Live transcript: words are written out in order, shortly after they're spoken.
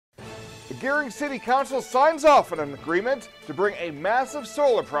The Gering City Council signs off on an agreement to bring a massive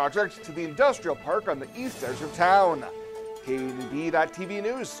solar project to the industrial park on the east edge of town. KNEB.TV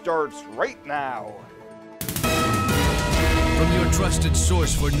News starts right now. From your trusted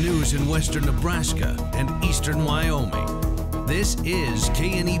source for news in western Nebraska and eastern Wyoming, this is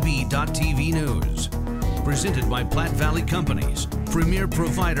KNEB.TV News. Presented by Platte Valley Companies, premier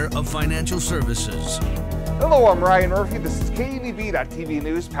provider of financial services. Hello, I'm Ryan Murphy. This is KNEB.TV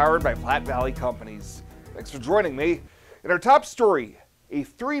News powered by Platte Valley Companies. Thanks for joining me. In our top story, a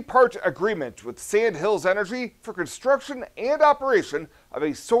three-part agreement with Sand Hills Energy for construction and operation of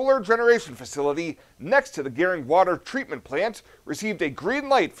a solar generation facility next to the Gering Water Treatment Plant received a green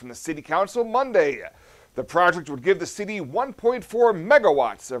light from the City Council Monday. The project would give the city 1.4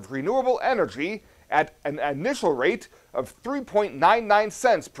 megawatts of renewable energy at an initial rate of 3.99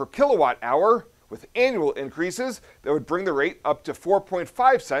 cents per kilowatt hour, with annual increases that would bring the rate up to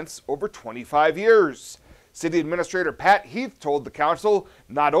 4.5 cents over 25 years. City Administrator Pat Heath told the council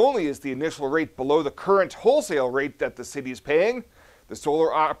not only is the initial rate below the current wholesale rate that the city is paying, the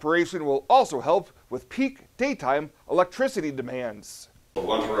solar operation will also help with peak daytime electricity demands. So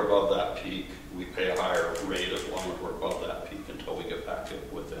once we're above that peak, we pay a higher rate as long as we're above that peak until we get back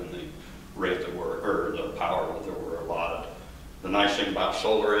within the rate that or the power that we're allotted. The nice thing about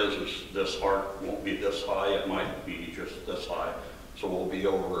solar is this arc won't be this high, it might be just this high. So we'll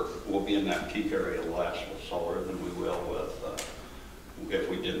be in that peak area less with solar than we will with if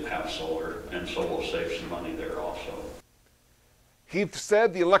we didn't have solar, and so we'll save some money there also. Heath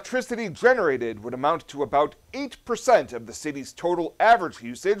said the electricity generated would amount to about 8% of the city's total average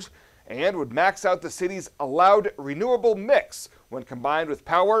usage and would max out the city's allowed renewable mix when combined with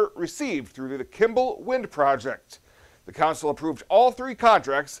power received through the Kimball Wind Project. The council approved all three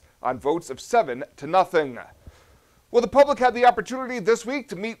contracts on votes of 7-0. Well, the public had the opportunity this week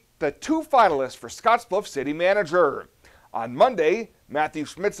to meet the two finalists for Scottsbluff City Manager. On Monday, Matthew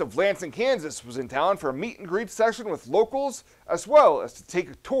Schmitz of Lansing, Kansas was in town for a meet and greet session with locals, as well as to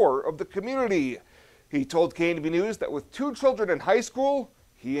take a tour of the community. He told KNB News that with two children in high school,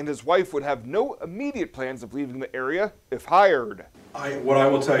 he and his wife would have no immediate plans of leaving the area if hired. What I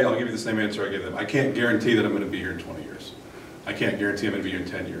will tell you, I'll give you the same answer I give them. I can't guarantee that I'm going to be here in 20 years. I can't guarantee I'm going to be here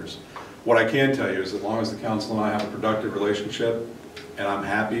in 10 years. What I can tell you is as long as the council and I have a productive relationship and I'm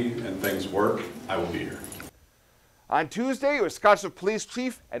happy and things work, I will be here. On Tuesday, it was Scottsbluff Police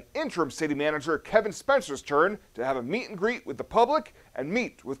Chief and Interim City Manager Kevin Spencer's turn to have a meet and greet with the public and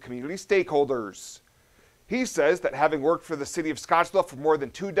meet with community stakeholders. He says that having worked for the city of Scottsbluff for more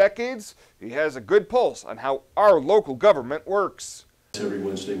than 2 decades, he has a good pulse on how our local government works. Every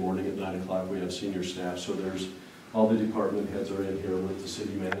Wednesday morning at 9 o'clock we have senior staff, so there's all the department heads are in here with the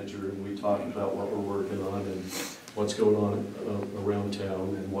city manager, and we talk about what we're working on and what's going on around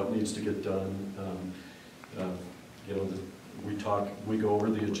town and what needs to get done. We go over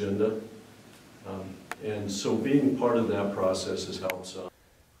the agenda, and so being part of that process has helped some.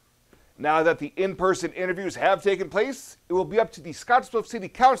 Now that the in-person interviews have taken place, it will be up to the Scottsbluff City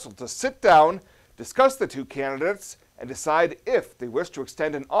Council to sit down, discuss the two candidates, and decide if they wish to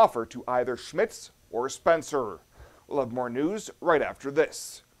extend an offer to either Schmitz or Spencer. We'll have more news right after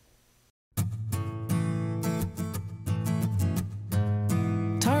this.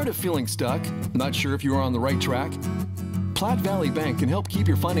 Tired of feeling stuck? Not sure if you are on the right track? Platte Valley Bank can help keep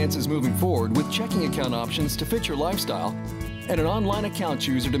your finances moving forward with checking account options to fit your lifestyle and an online account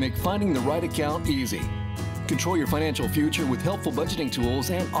chooser to make finding the right account easy. Control your financial future with helpful budgeting tools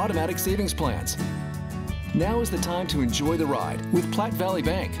and automatic savings plans. Now is the time to enjoy the ride with Platte Valley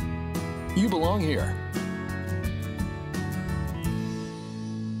Bank. You belong here.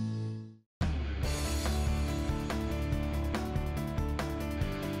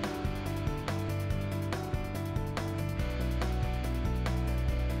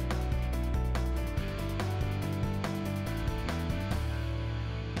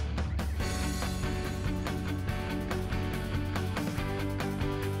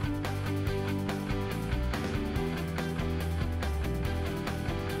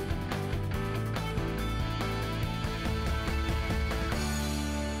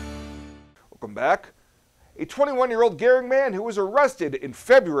 Welcome back. A 21-year-old Gering man who was arrested in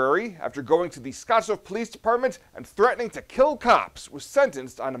February after going to the Scottsbluff Police Department and threatening to kill cops was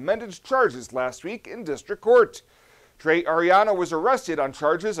sentenced on amended charges last week in district court. Trey Ariano was arrested on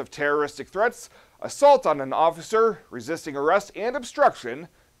charges of terroristic threats, assault on an officer, resisting arrest, and obstruction,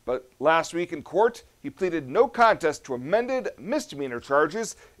 but last week in court, he pleaded no contest to amended misdemeanor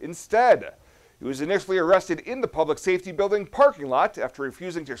charges instead. He was initially arrested in the Public Safety Building parking lot after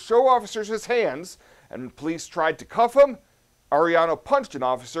refusing to show officers his hands, and when police tried to cuff him, Ariano punched an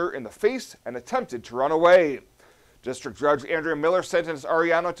officer in the face and attempted to run away. District Judge Andrea Miller sentenced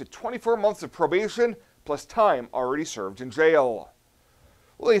Ariano to 24 months of probation plus time already served in jail.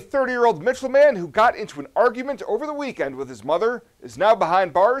 Well, a 30-year-old Mitchell man who got into an argument over the weekend with his mother is now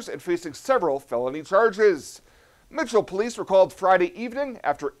behind bars and facing several felony charges. Mitchell police were called Friday evening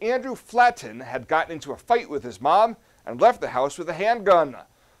after Andrew Flatton had gotten into a fight with his mom and left the house with a handgun.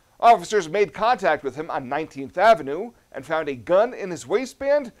 Officers made contact with him on 19th Avenue and found a gun in his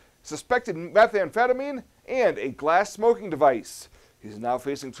waistband, suspected methamphetamine, and a glass smoking device. He's now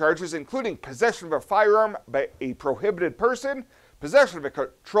facing charges including possession of a firearm by a prohibited person, possession of a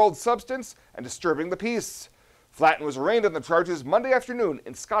controlled substance, and disturbing the peace. Flatton was arraigned on the charges Monday afternoon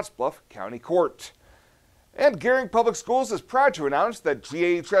in Scottsbluff County Court. And Gering Public Schools is proud to announce that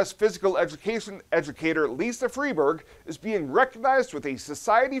GAHS physical education educator Lisa Freeberg is being recognized with a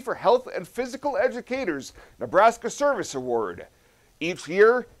Society for Health and Physical Educators Nebraska Service Award. Each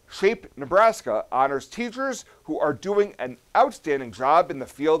year, SHAPE Nebraska honors teachers who are doing an outstanding job in the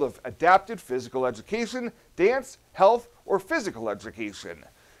field of adapted physical education, dance, health, or physical education.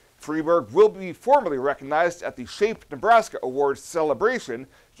 Freeberg will be formally recognized at the SHAPE Nebraska Awards celebration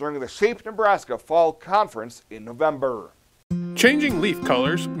during the SHAPE Nebraska Fall Conference in November. Changing leaf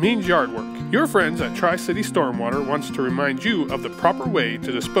colors means yard work. Your friends at Tri-City Stormwater wants to remind you of the proper way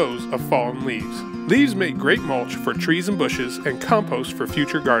to dispose of fallen leaves. Leaves make great mulch for trees and bushes and compost for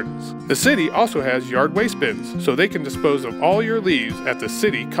future gardens. The city also has yard waste bins, so they can dispose of all your leaves at the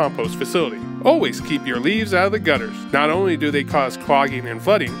city compost facility. Always keep your leaves out of the gutters. Not only do they cause clogging and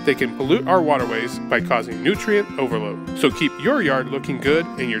flooding, they can pollute our waterways by causing nutrient overload. So keep your yard looking good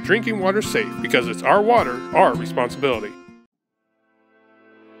and your drinking water safe, because it's our water, our responsibility.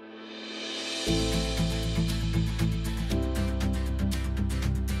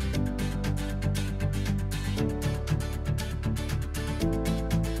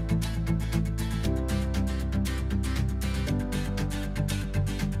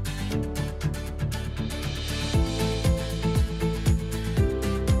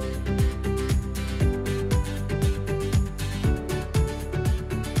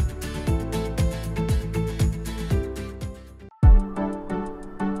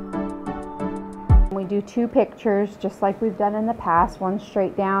 We do two pictures just like we've done in the past, one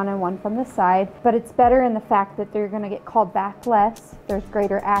straight down and one from the side, but it's better in the fact that they're going to get called back less, there's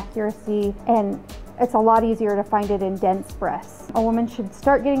greater accuracy, and it's a lot easier to find it in dense breasts. A woman should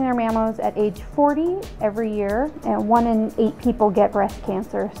start getting their mammos at age 40 every year, and 1 in 8 people get breast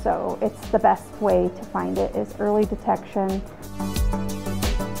cancer, so it's the best way to find it is early detection.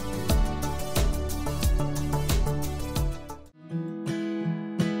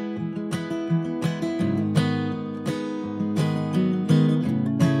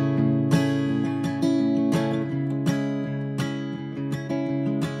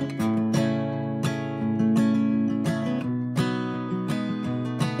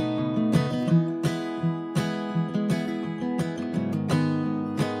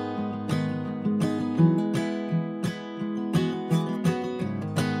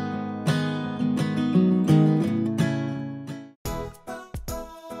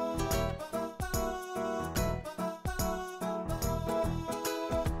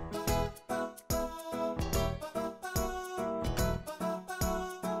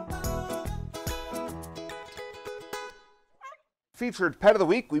 Featured Pet of the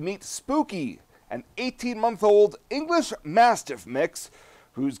Week, we meet Spooky, an 18-month-old English Mastiff mix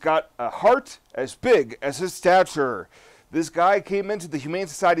who's got a heart as big as his stature. This guy came into the Humane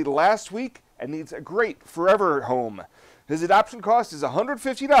Society last week and needs a great forever home. His adoption cost is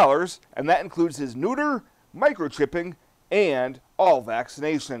 $150, and that includes his neuter, microchipping, and all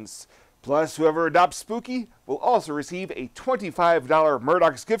vaccinations. Plus, whoever adopts Spooky will also receive a $25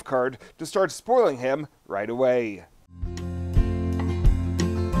 Murdoch's gift card to start spoiling him right away.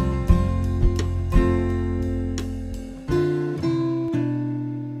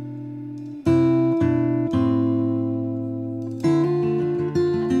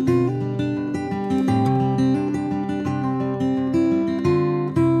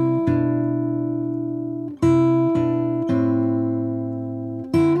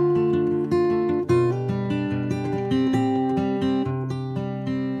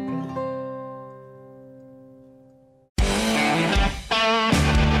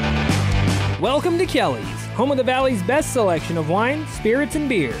 Welcome to Kelly's, home of the Valley's best selection of wine, spirits, and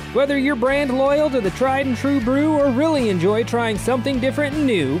beer. Whether you're brand loyal to the tried and true brew or really enjoy trying something different and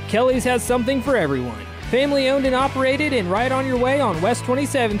new, Kelly's has something for everyone. Family owned and operated and right on your way on West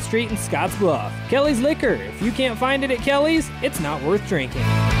 27th Street in Scottsbluff. Kelly's Liquor. If you can't find it at Kelly's, it's not worth drinking.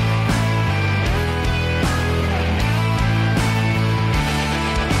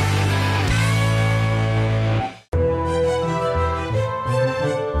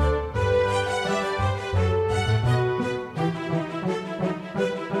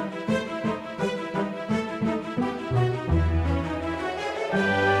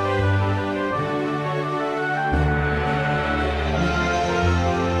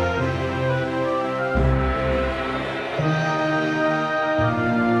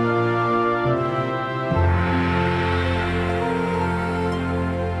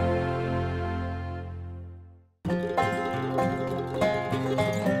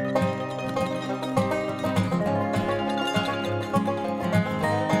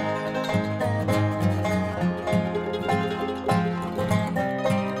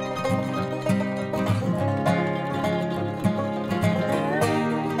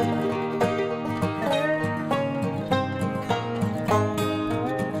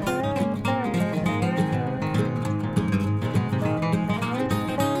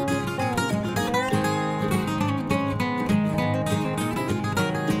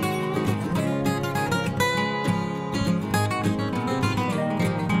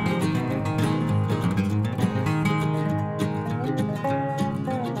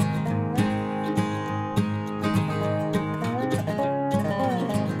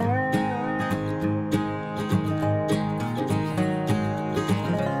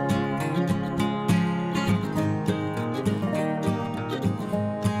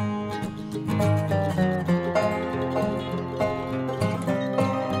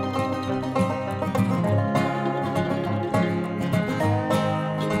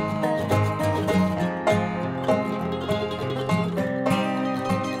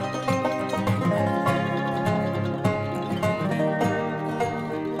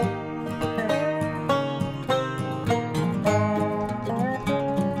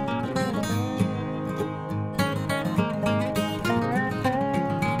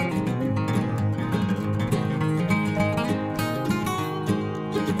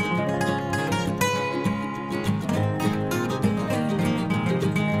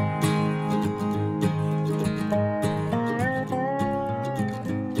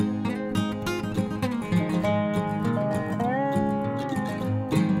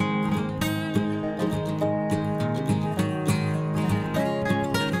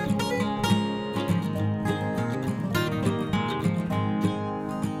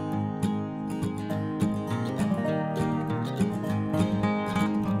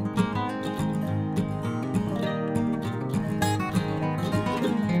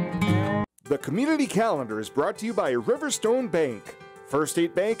 Community Calendar is brought to you by Riverstone Bank. First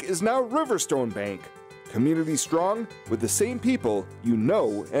State Bank is now Riverstone Bank. Community strong with the same people you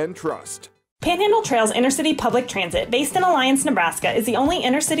know and trust. Panhandle Trails Intercity Public Transit, based in Alliance, Nebraska, is the only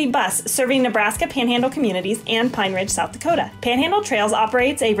intercity bus serving Nebraska Panhandle communities and Pine Ridge, South Dakota. Panhandle Trails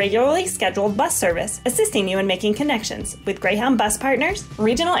operates a regularly scheduled bus service, assisting you in making connections with Greyhound bus partners,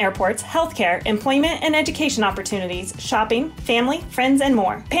 regional airports, healthcare, employment and education opportunities, shopping, family, friends, and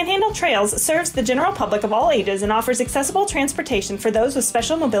more. Panhandle Trails serves the general public of all ages and offers accessible transportation for those with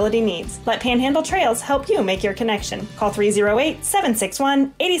special mobility needs. Let Panhandle Trails help you make your connection. Call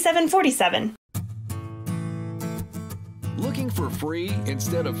 308-761-8747. Looking for free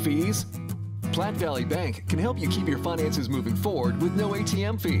instead of fees? Platte Valley Bank can help you keep your finances moving forward with no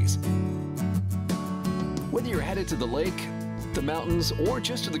ATM fees. Whether you're headed to the lake, the mountains, or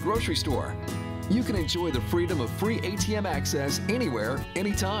just to the grocery store, you can enjoy the freedom of free ATM access anywhere,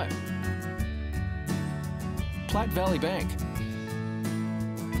 anytime. Platte Valley Bank.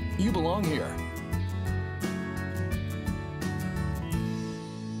 You belong here.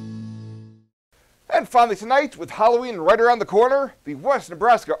 And finally tonight, with Halloween right around the corner, the West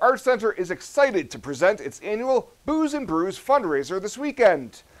Nebraska Arts Center is excited to present its annual Booze and Brews fundraiser this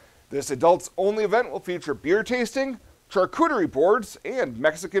weekend. This adults-only event will feature beer tasting, charcuterie boards, and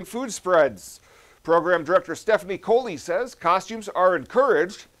Mexican food spreads. Program Director Stephanie Coley says costumes are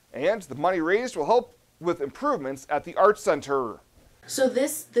encouraged, and the money raised will help with improvements at the Arts Center. So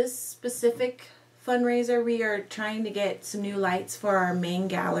this specific fundraiser, we are trying to get some new lights for our main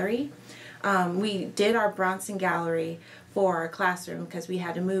gallery. We did our Bronson Gallery for our classroom because we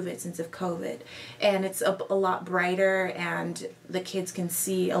had to move it since of COVID, and it's a lot brighter and the kids can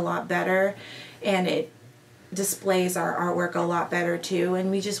see a lot better, and it displays our artwork a lot better too.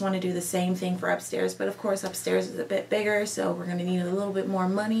 And we just want to do the same thing for upstairs, but of course upstairs is a bit bigger, so we're going to need a little bit more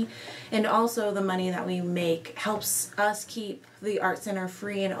money, and also the money that we make helps us keep the Art Center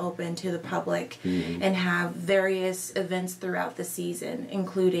free and open to the public and have various events throughout the season,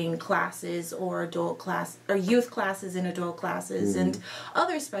 including classes or adult class or youth classes and adult classes and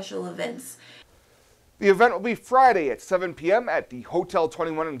other special events. The event will be Friday at 7 p.m. at the Hotel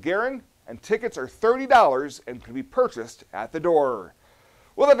 21 in Gering, and tickets are $30 and can be purchased at the door.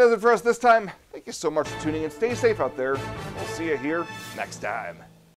 Well, that does it for us this time. Thank you so much for tuning in. Stay safe out there. We'll see you here next time.